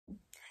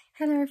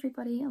Hello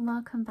everybody and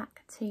welcome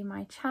back to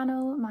my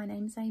channel. My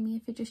name's Amy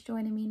if you're just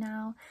joining me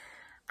now,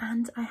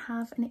 and I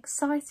have an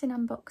exciting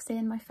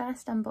unboxing, my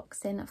first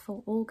unboxing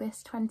for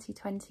August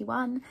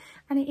 2021,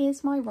 and it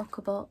is my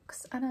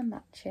Roccabox and I'm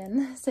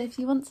matching. So if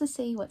you want to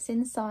see what's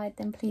inside,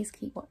 then please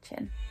keep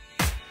watching.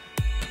 So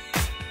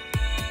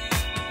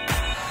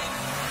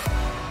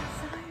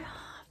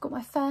I've got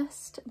my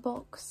first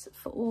box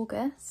for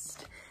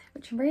August,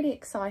 which I'm really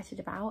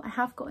excited about. I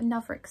have got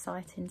another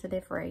exciting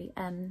delivery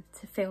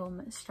to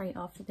film straight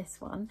after this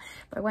one,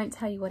 but I won't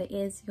tell you what it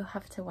is, you'll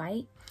have to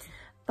wait.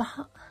 But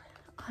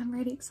I'm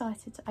really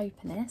excited to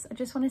open this. I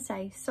just want to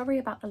say sorry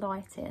about the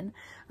lighting,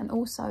 and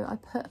also I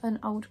put an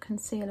old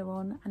concealer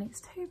on and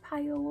it's too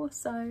pale,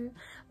 so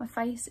my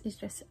face is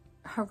just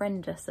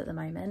horrendous at the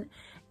moment.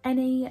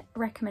 Any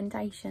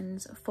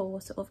recommendations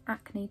for sort of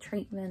acne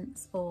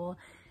treatments or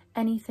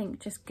anything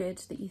just good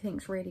that you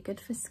think is really good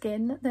for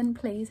skin, then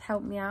please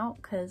help me out,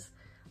 because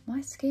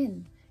my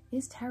skin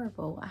is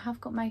terrible. I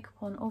have got makeup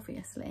on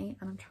obviously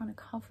and I'm trying to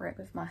cover it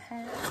with my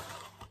hair,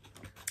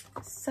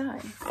 so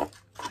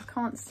I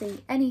can't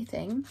see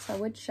anything, so I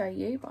would show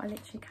you, but I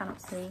literally cannot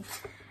see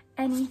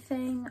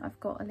anything. I've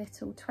got a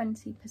little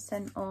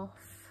 20%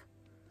 off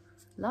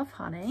Love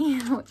Honey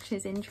which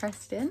is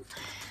interesting,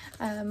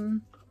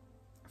 from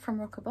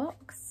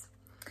Roccabox.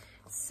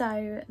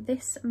 So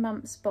this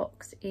month's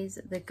box is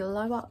the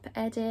Glow Up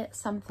edit,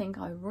 something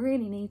I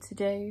really need to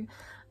do.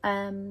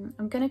 I'm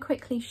going to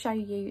quickly show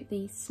you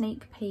the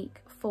sneak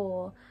peek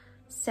for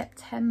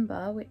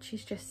September, which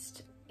is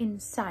just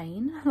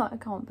insane. Like, I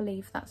can't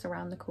believe that's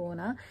around the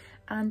corner.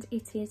 And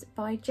it is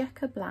by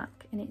Jekka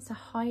Black and it's a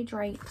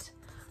hydrate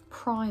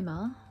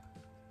primer.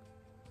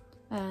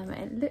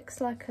 It looks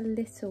like a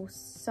little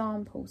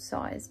sample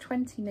size,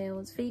 20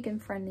 mils, vegan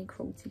friendly,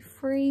 cruelty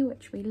free,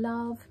 which we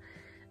love.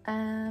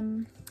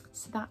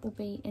 So that will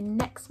be in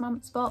next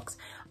month's box.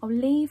 I'll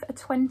leave a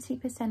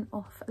 20%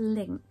 off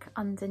link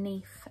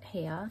underneath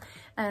here,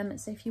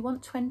 so if you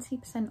want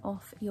 20%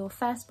 off your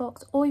first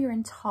box or your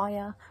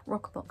entire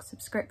Roccabox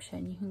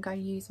subscription, you can go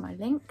use my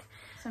link.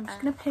 So I'm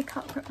just going to pick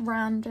up at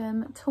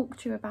random, talk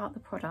to you about the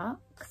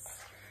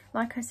products.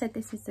 Like I said,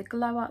 this is the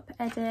Glow Up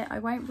edit. I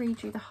won't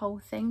read you the whole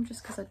thing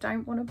just because I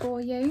don't want to bore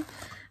you.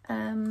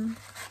 But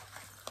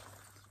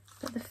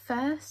the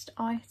first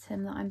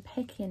item that I'm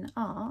picking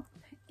up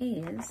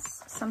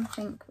is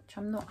something which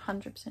I'm not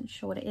 100%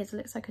 sure what it is. It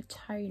looks like a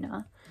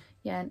toner.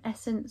 Yeah, an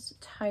essence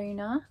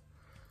toner.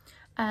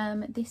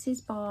 This is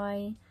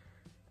by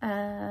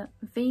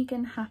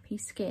Vegan Happy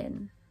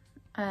Skin.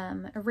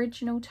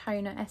 Original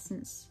toner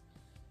essence.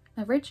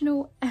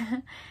 Original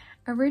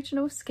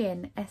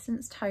Skin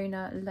Essence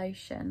Toner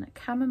Lotion.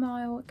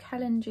 Chamomile,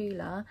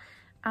 calendula,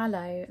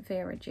 aloe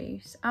vera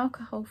juice,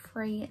 alcohol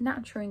free,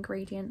 natural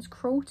ingredients,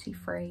 cruelty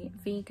free,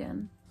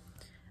 vegan.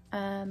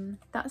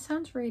 That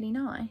sounds really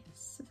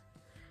nice.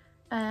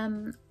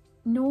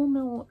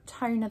 Normal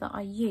toner that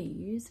I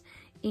use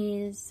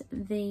is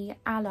the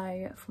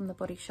aloe from the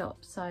Body Shop,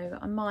 so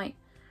I might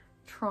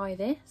try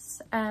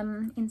this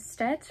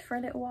instead for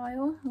a little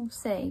while. We'll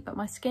see, but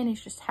my skin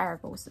is just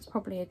terrible, so it's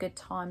probably a good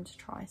time to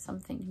try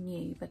something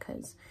new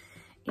because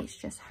it's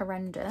just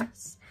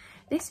horrendous.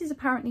 This is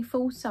apparently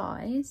full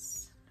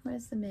size.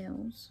 Where's the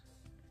mils?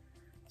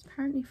 It's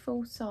apparently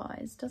full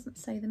size. Doesn't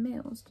say the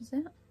mils, does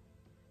it?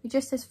 It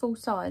just says full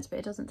size, but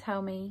it doesn't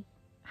tell me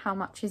how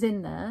much is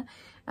in there.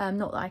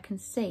 Not that I can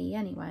see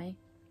anyway.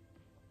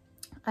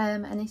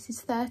 And this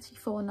is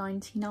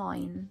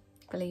 $34.99,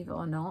 believe it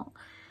or not.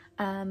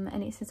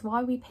 And it says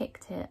why we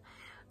picked it.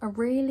 A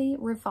really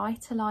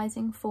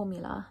revitalising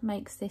formula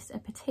makes this a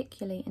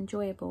particularly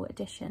enjoyable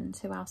addition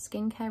to our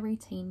skincare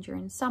routine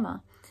during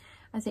summer,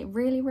 as it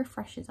really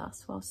refreshes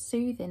us while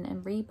soothing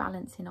and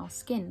rebalancing our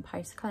skin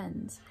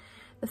post-cleanse.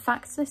 The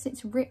fact that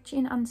it's rich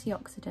in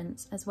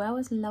antioxidants as well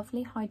as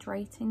lovely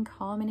hydrating,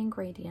 calming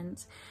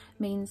ingredients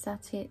means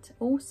that it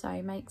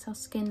also makes our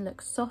skin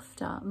look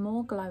softer,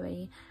 more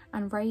glowy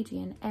and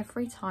radiant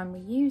every time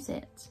we use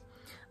it.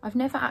 I've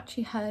never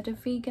actually heard of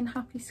Vegan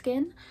Happy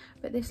Skin,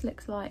 but this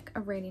looks like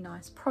a really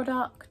nice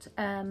product.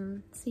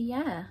 So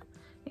yeah,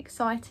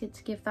 excited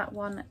to give that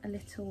one a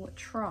little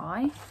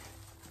try.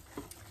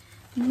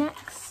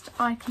 Next,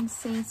 I can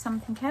see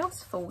something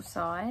else full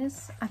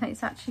size, and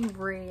it's actually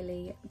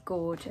really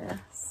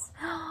gorgeous.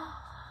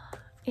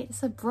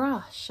 It's a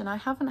brush, and I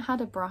haven't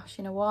had a brush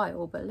in a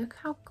while, but look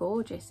how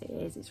gorgeous it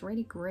is. It's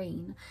really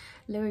green.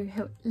 Lou,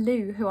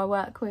 who I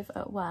work with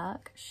at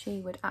work,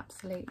 she would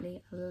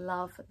absolutely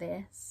love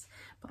this,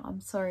 but I'm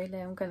sorry, Lou,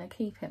 I'm going to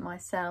keep it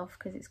myself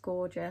because it's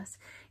gorgeous.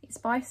 It's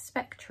by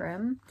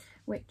Spectrum,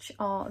 which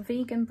are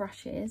vegan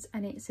brushes,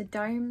 and it's a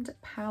domed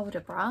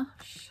powder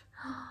brush.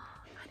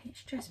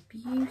 It's just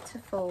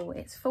beautiful.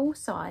 It's full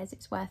size.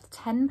 It's worth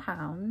 £10.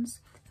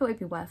 I thought it'd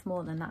be worth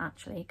more than that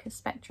actually, because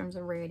Spectrum's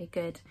a really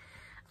good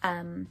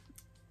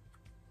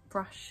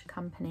brush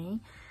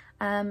company.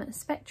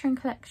 Spectrum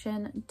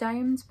Collection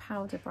Domed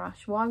Powder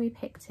Brush. Why we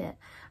picked it.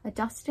 A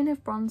dusting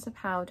of bronzer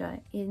powder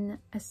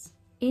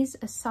is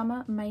a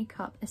summer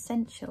makeup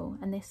essential,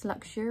 and this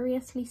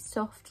luxuriously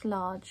soft,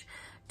 large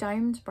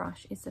domed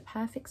brush is the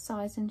perfect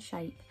size and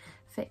shape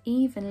for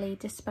evenly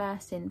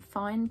dispersing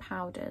fine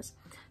powders,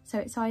 so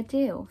it's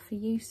ideal for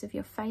use of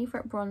your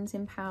favourite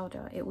bronzing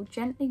powder. It will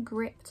gently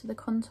grip to the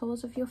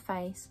contours of your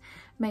face.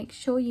 Make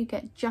sure you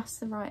get just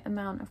the right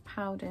amount of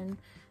bronzing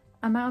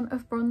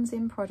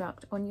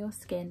product on your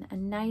skin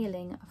and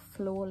nailing a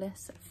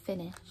flawless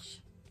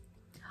finish.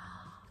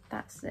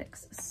 That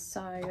looks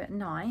so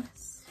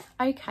nice.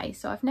 Okay,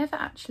 so I've never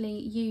actually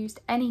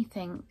used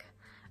anything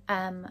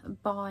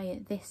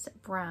by this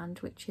brand,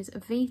 which is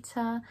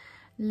Vita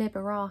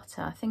Liberata,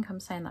 I think I'm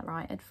saying that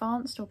right,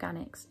 Advanced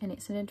Organics, and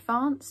it's an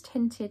advanced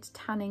tinted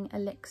tanning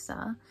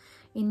elixir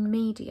in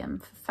medium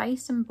for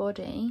face and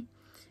body.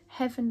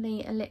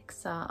 Heavenly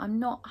elixir. I'm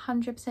not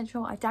 100%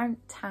 sure, I don't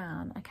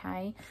tan,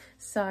 okay,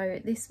 so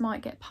this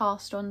might get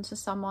passed on to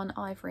someone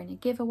either in a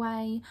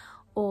giveaway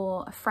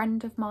or a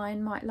friend of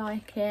mine might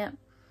like it.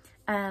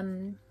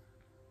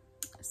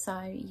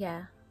 So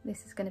yeah,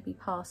 this is going to be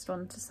passed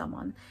on to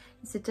someone.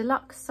 It's a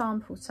deluxe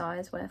sample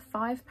size worth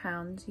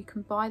 £5. You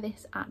can buy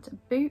this at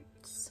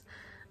Boots.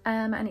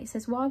 And it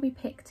says why we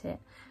picked it.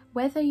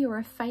 Whether you're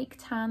a fake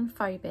tan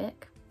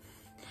phobic,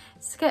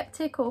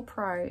 skeptic or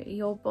pro,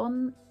 you're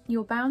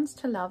bound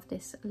to love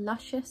this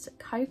luscious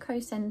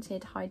cocoa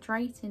scented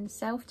hydrating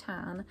self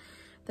tan,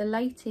 the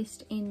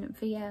latest in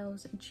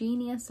VL's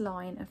genius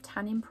line of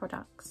tanning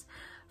products.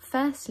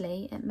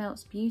 Firstly, it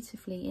melts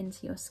beautifully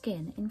into your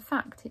skin. In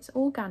fact, it's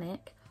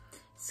organic,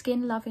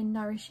 skin-loving,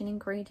 nourishing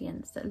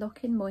ingredients that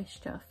lock in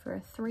moisture for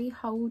 3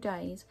 whole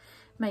days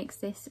makes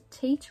this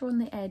teeter on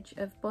the edge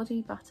of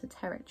body butter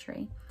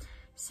territory.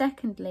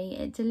 Secondly,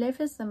 it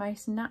delivers the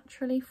most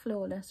naturally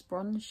flawless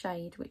bronze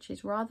shade, which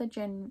is rather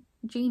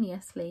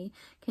geniusly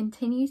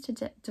continues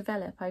to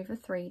develop over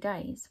 3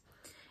 days.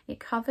 It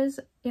covers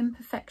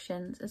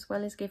imperfections as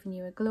well as giving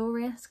you a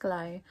glorious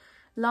glow.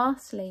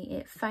 Lastly,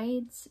 it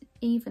fades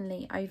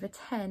evenly over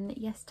 10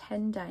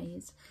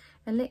 days.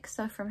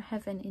 Elixir from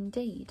heaven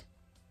indeed.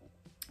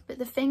 But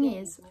the thing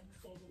is,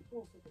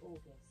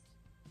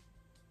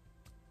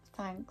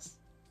 thanks.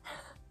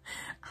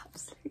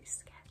 Absolutely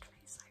scared me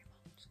so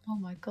much. Oh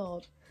my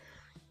god.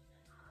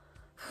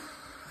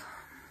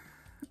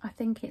 I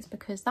think it's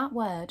because that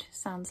word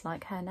sounds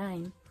like her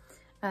name.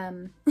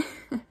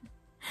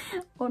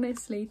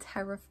 Honestly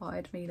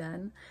terrified me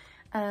then.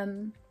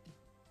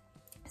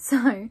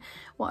 So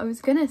what I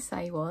was gonna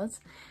say was,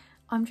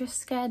 I'm just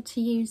scared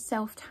to use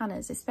self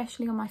tanners,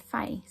 especially on my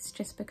face,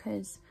 just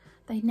because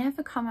they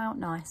never come out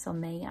nice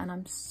on me and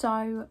I'm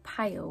so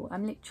pale.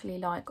 I'm literally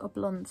like a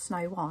blonde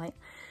Snow White.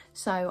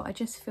 So I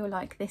just feel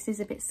like this is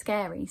a bit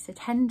scary. So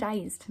 10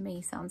 days to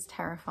me sounds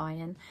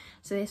terrifying.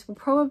 So this will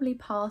probably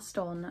passed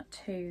on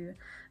to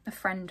a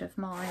friend of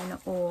mine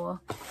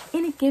or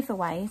in a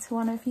giveaway to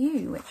one of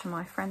you, which are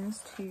my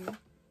friends too.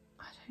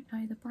 I don't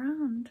know the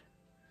brand.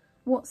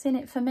 What's in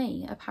it for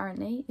me,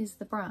 apparently, is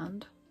the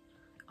brand.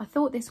 I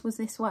thought this was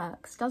This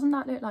Works. Doesn't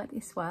that look like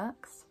This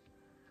Works?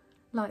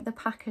 Like the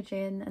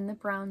packaging and the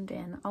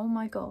branding. Oh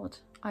my god,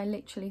 I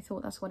literally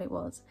thought that's what it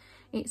was.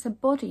 It's a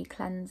body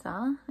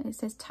cleanser. It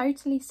says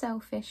totally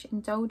selfish,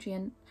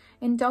 indulgent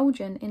in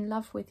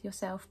love with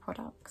yourself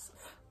products.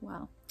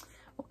 Well,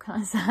 what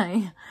can I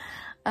say?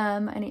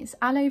 And it's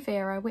aloe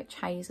vera, witch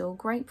hazel,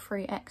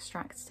 grapefruit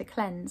extracts to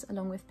cleanse,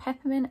 along with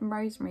peppermint and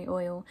rosemary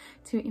oil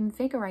to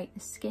invigorate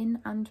the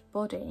skin and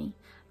body.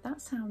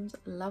 That sounds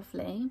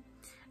lovely.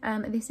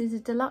 This is a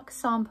deluxe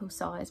sample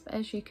size, but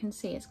as you can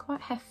see, it's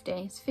quite hefty.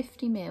 It's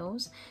 50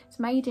 mils. It's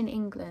made in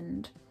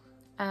England.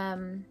 I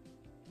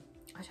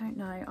don't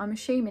know. I'm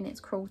assuming it's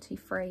cruelty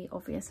free,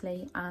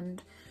 obviously,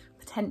 and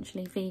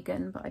potentially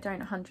vegan, but I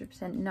don't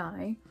 100%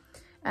 know.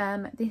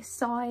 This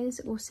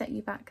size will set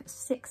you back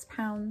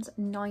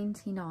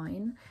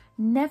 £6.99.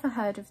 Never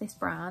heard of this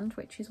brand,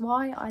 which is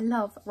why I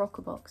love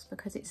Roccabox,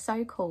 because it's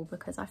so cool,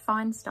 because I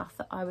find stuff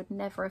that I would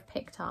never have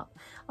picked up.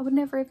 I would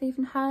never have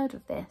even heard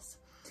of this.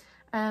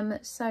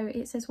 So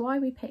it says why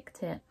we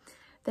picked it.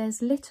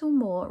 There's little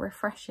more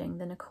refreshing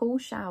than a cool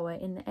shower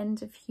in the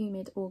end of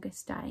humid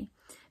August day.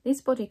 This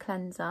body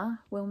cleanser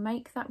will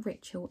make that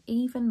ritual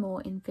even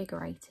more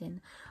invigorating.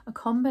 A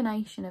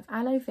combination of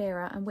aloe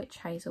vera and witch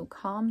hazel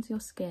calms your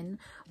skin,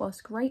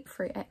 whilst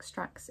grapefruit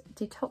extracts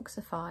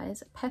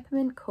detoxifies,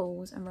 peppermint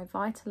cools and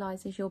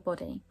revitalises your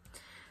body.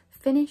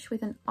 Finish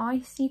with an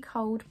icy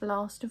cold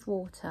blast of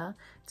water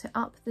to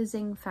up the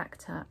zing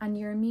factor and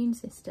your immune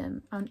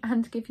system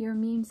and give your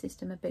immune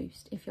system a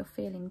boost if you're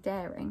feeling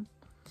daring.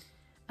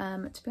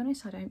 To be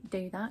honest, I don't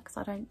do that because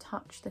I don't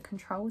touch the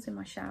controls in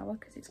my shower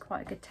because it's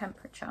quite a good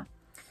temperature.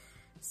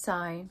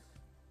 So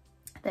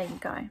there you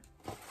go.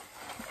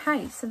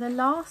 Okay, so the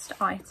last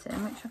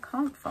item, which I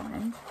can't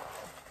find,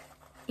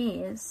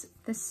 is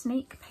the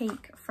sneak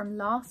peek from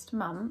last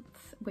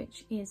month,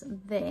 which is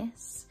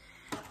this,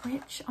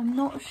 which I'm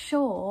not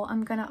sure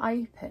I'm going to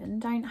open.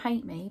 Don't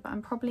hate me, but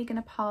I'm probably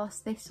going to pass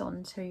this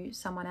on to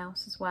someone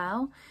else as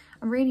well.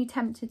 I'm really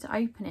tempted to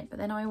open it, but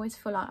then I always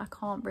feel like I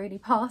can't really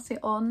pass it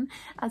on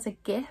as a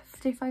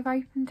gift if I've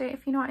opened it,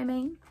 if you know what I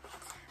mean.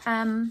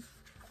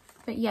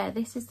 But yeah,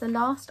 this is the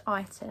last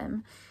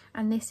item,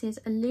 and this is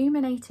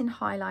Illuminating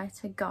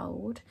Highlighter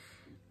Gold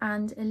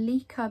and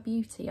Alika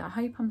Beauty. I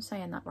hope I'm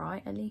saying that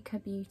right,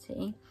 Alika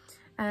Beauty.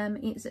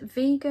 It's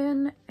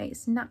vegan,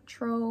 it's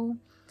natural,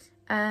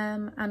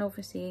 and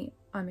obviously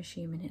I'm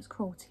assuming it's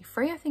cruelty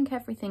free. I think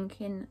everything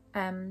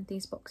in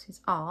these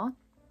boxes are.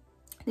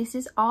 This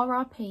is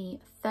RRP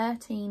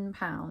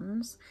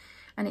 £13,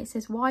 and it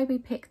says why we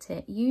picked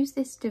it. Use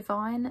this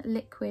divine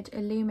liquid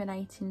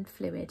illuminating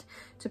fluid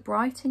to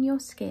brighten your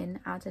skin,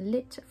 add a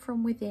lit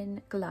from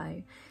within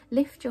glow,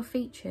 lift your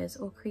features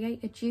or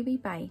create a dewy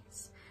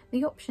base.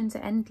 The options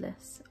are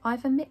endless.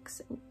 Either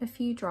mix a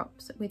few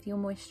drops with your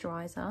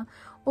moisturiser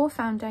or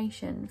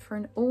foundation for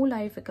an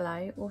all-over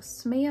glow, or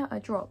smear a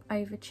drop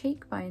over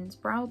cheekbones,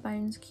 brow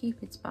bones,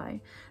 cupid's bow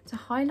to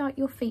highlight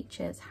your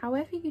features.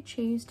 However you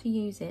choose to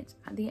use it,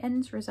 the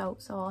end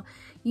results are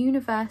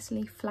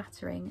universally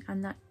flattering,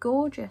 and that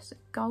gorgeous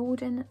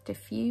golden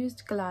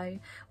diffused glow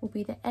will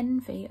be the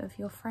envy of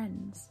your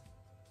friends.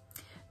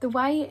 The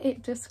way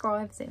it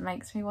describes it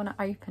makes me want to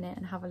open it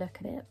and have a look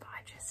at it, but I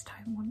just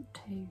don't want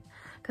to,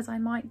 because I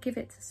might give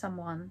it to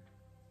someone.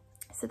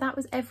 So that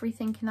was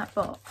everything in that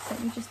box.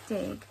 Let me just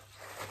dig.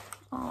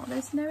 Oh,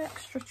 there's no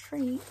extra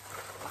treat.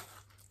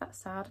 That's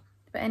sad.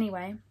 But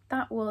anyway,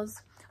 that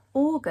was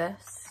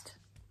August,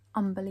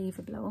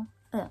 unbelievable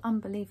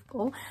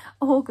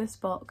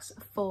August box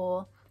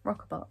for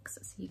Roccabox.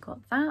 So you got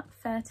that,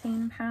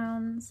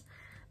 £13.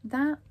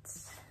 That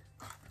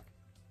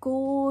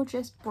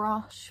gorgeous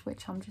brush,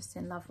 which I'm just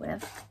in love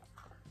with,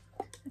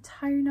 a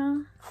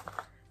toner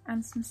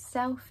and some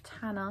self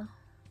tanner,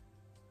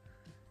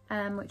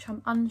 which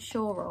I'm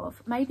unsure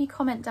of. Maybe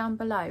comment down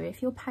below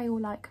if you're pale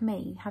like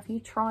me. Have you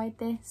tried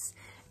this?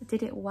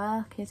 Did it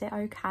work? Is it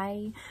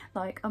okay?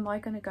 Like, am I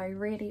going to go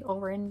really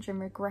orange and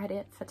regret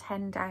it for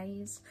 10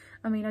 days?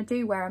 I mean, I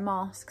do wear a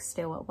mask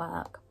still at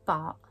work,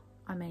 but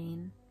I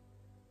mean,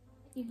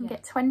 you can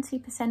get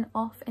 20%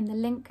 off in the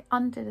link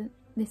under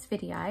this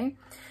video.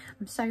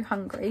 I'm so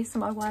hungry, so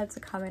my words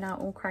are coming out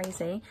all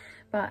crazy,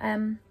 but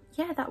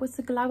yeah, that was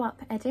the glow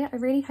up edit. I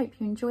really hope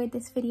you enjoyed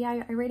this video.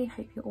 I really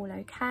hope you're all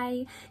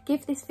okay.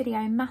 Give this video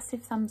a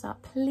massive thumbs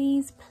up.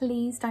 Please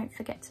don't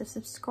forget to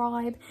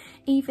subscribe.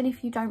 Even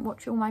if you don't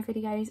watch all my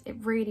videos, it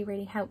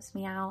really helps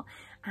me out,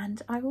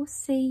 and I will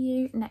see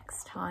you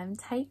next time.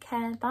 Take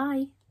care.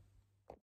 Bye.